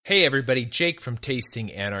Hey everybody, Jake from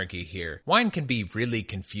Tasting Anarchy here. Wine can be really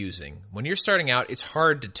confusing. When you're starting out, it's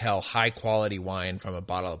hard to tell high quality wine from a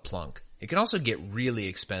bottle of plunk. It can also get really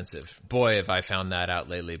expensive. Boy, have I found that out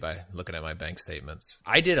lately by looking at my bank statements.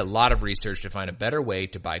 I did a lot of research to find a better way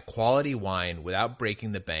to buy quality wine without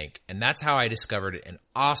breaking the bank, and that's how I discovered an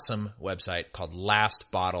awesome website called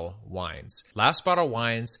Last Bottle Wines. Last Bottle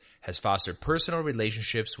Wines has fostered personal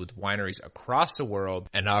relationships with wineries across the world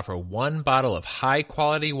and offer one bottle of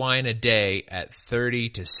high-quality wine a day at 30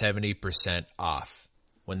 to 70% off.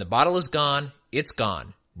 When the bottle is gone, it's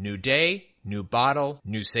gone. New day, new bottle,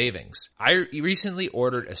 new savings. I recently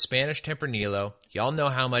ordered a Spanish Tempranillo. Y'all know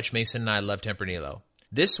how much Mason and I love Tempranillo.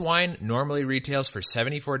 This wine normally retails for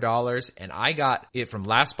 $74, and I got it from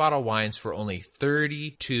Last Bottle Wines for only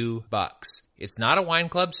 $32. It's not a wine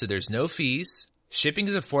club, so there's no fees. Shipping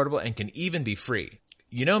is affordable and can even be free.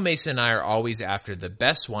 You know Mason and I are always after the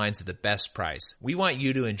best wines at the best price. We want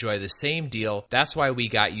you to enjoy the same deal. That's why we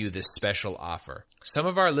got you this special offer. Some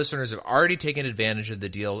of our listeners have already taken advantage of the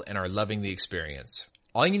deal and are loving the experience.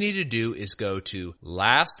 All you need to do is go to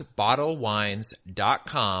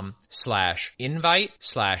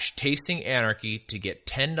lastbottlewines.com/invite/tastinganarchy to get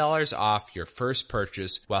 $10 off your first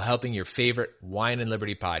purchase while helping your favorite Wine and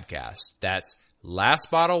Liberty podcast. That's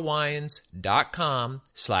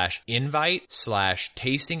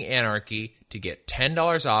lastbottlewines.com/invite/tastinganarchy to get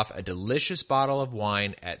 $10 off a delicious bottle of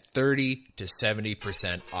wine at 30 to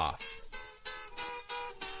 70% off.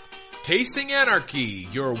 Tasting Anarchy,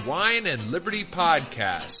 your Wine and Liberty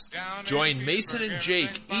podcast. Join Mason and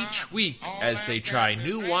Jake each week as they try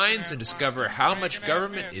new wines and discover how much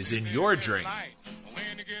government is in your drink.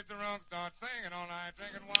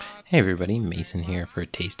 Hey everybody, Mason here for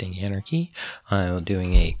Tasting Anarchy. I'm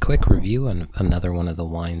doing a quick review on another one of the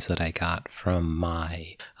wines that I got from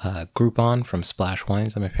my Groupon from Splash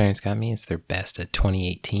Wines that my parents got me. It's their best of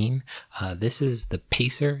 2018. This is the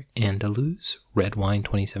Pacer Andaluz Red Wine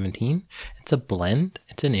 2017. It's a blend.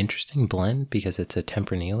 It's an interesting blend because it's a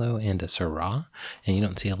Tempranillo and a Syrah, and you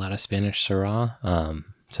don't see a lot of Spanish Syrah.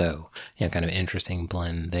 So, kind of interesting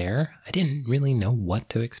blend there. I didn't really know what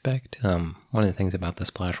to expect. One of the things about the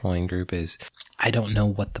Splash Wine Group is I don't know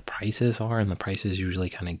what the prices are, and the prices usually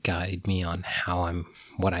kind of guide me on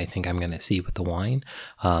what I think I'm going to see with the wine.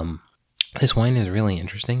 This wine is really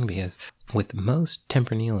interesting because with most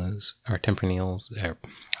Tempranillos,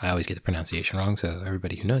 I always get the pronunciation wrong, so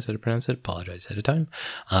everybody who knows how to pronounce it, apologize ahead of time.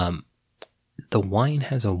 The wine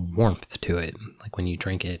has a warmth to it. Like when you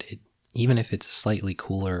drink it, even if it's slightly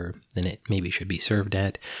cooler than it maybe should be served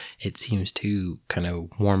at, it seems to kind of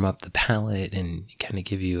warm up the palate and kind of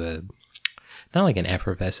give you not like an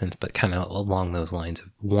effervescence, but kind of along those lines of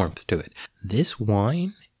warmth to it. This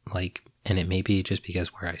wine, and it may be just because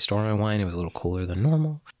where I store my wine, it was a little cooler than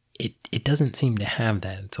normal. It doesn't seem to have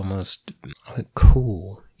that. It's almost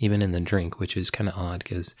cool, even in the drink, which is kind of odd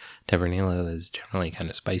because Tempranillo is generally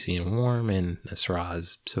kind of spicy and warm, and the Syrah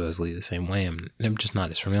is supposedly the same way. I'm just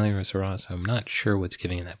not as familiar with Syrah, so I'm not sure what's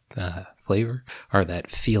giving it that flavor or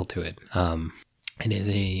that feel to it. It is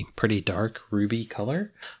a pretty dark ruby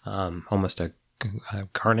color, almost a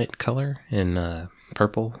garnet color in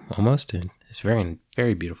purple almost, and it's very,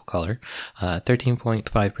 very beautiful color.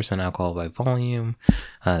 13.5% alcohol by volume.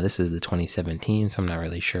 This is the 2017, so I'm not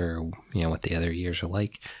really sure, what the other years are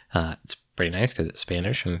like. It's pretty nice because it's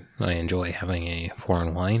Spanish, and I enjoy having a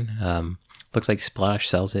foreign wine. Looks like Splash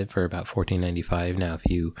sells it for about $14.95. Now, if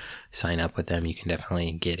you sign up with them, you can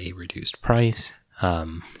definitely get a reduced price,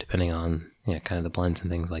 depending on kind of the blends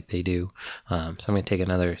and things like they do. So I'm going to take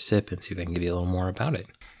another sip and see if I can give you a little more about it.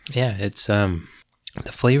 Yeah, it's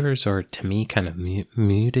the flavors are, to me, kind of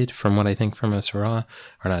muted from what I think from a Syrah,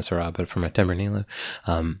 or not Syrah, but from a Tempranillo.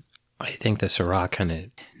 I think the Syrah kind of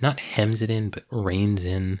not hems it in, but reins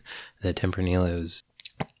in the Tempranillo's,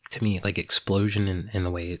 to me, explosion in the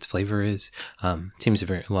way its flavor is. Seems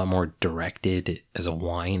a lot more directed as a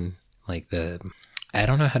wine. I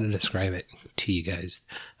don't know how to describe it to you guys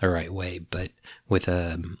the right way, but with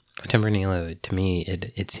a Tempranillo, to me,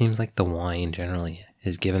 it seems like the wine generally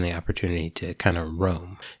is given the opportunity to kind of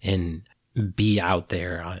roam and be out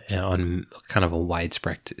there on kind of a wide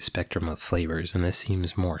spectrum of flavors, and this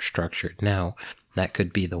seems more structured. Now, that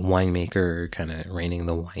could be the winemaker kind of reining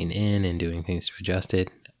the wine in and doing things to adjust it.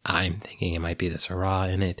 I'm thinking it might be the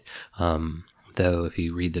Syrah in it, though if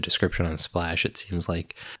you read the description on Splash, it seems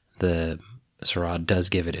like the Syrah does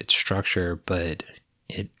give it its structure, but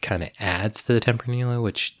it kind of adds to the Tempranillo,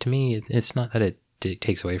 which to me, it's not that it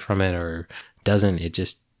takes away from it or doesn't. It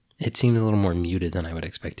seems a little more muted than I would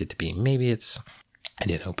expect it to be. Maybe I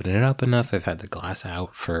didn't open it up enough. I've had the glass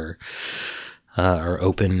out for or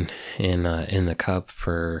open in the cup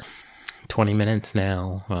for 20 minutes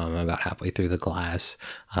now. I'm about halfway through the glass.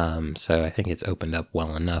 So I think it's opened up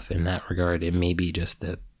well enough in that regard. It may be just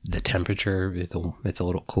the temperature. It's a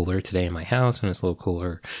little cooler today in my house, and it's a little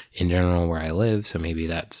cooler in general where I live. So maybe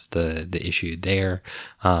that's the issue there.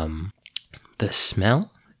 The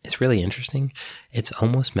smell is really interesting. It's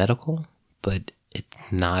almost medical, but it's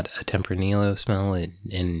not a Tempranillo smell.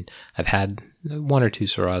 And I've had one or two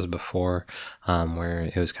Syrahs before where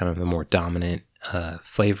it was kind of the more dominant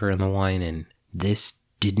flavor in the wine, and this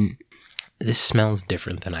smells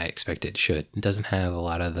different than I expected it should. It doesn't have a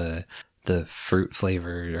lot of the fruit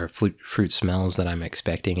flavor or fruit smells that I'm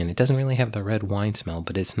expecting, and it doesn't really have the red wine smell,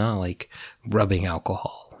 but it's not like rubbing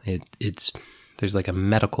alcohol. There's like a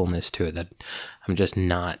medicalness to it that I'm just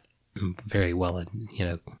not very well,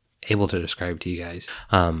 able to describe to you guys.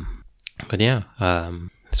 But yeah,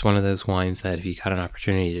 it's one of those wines that if you got an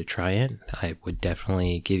opportunity to try it, I would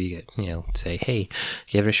definitely give you, say, hey,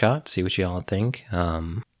 give it a shot, see what you all think.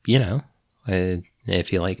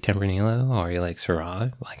 If you like Tempranillo or you like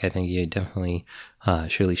Syrah, I think you definitely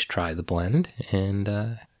should at least try the blend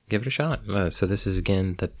and give it a shot. So this is,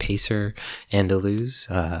 again, the Pacer Andaluz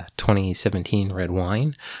 2017 red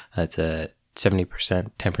wine. It's a 70%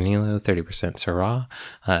 Tempranillo, 30% Syrah,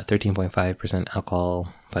 13.5%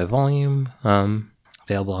 alcohol by volume.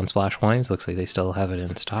 Available on Splash Wines. Looks like they still have it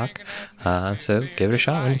in stock. So give it a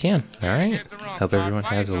shot when you can. All right. Hope everyone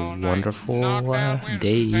has a wonderful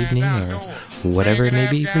day, evening, or whatever it may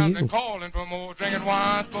be for you.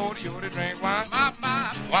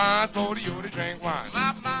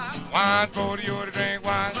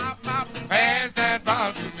 Pass that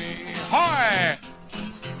bottle to me. Hoy!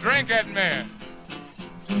 Drink at me.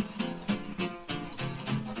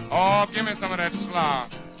 Oh, give me some of that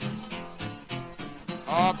slop.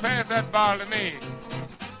 Oh, pass that bottle to me.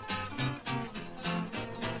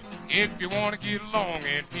 If you want to get along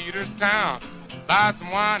in Peterstown, buy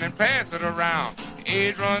some wine and pass it around. The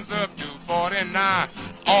age runs up to 49.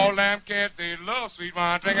 All them cats, they love sweet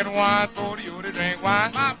wine. Drinking wine's for you to drink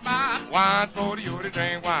wine. Wine's for you to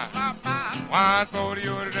drink wine. Wine's for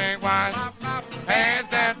you to drink wine. Pass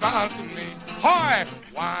that bottle to me. Hoy!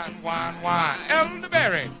 Wine, wine, wine.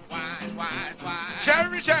 Elderberry. Wine, wine, wine.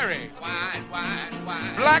 Cherry, cherry. Wine, wine,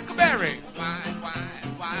 wine. Blackberry. Wine,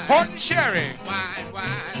 wine, wine. Port and sherry. Wine,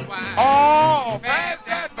 wine, wine. Oh, pass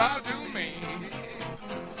that bottle to me.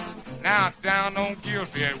 Now down on Gill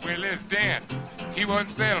Street at Willie's Den, he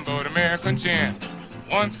wasn't selling but American gin.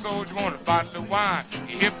 One soldier wanted a bottle of wine.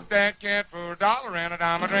 He hipped that cat for $1 and a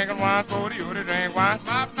dime. Drinking wine for you to drink wine.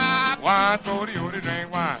 Wine for you to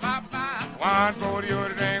drink wine. Wine for you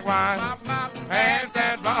to drink wine. Pass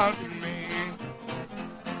that bottle to me.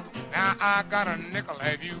 Now I got a nickel,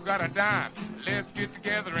 have you got a dime? Let's get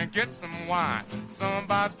together and get some wine.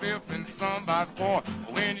 Somebody's fifth and somebody's fourth.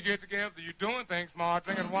 When you get together, you're doing things smart.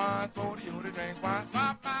 Drinking wine's for you to drink wine.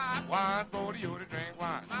 Wine's for you to drink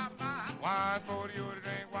wine. Wine's for you to drink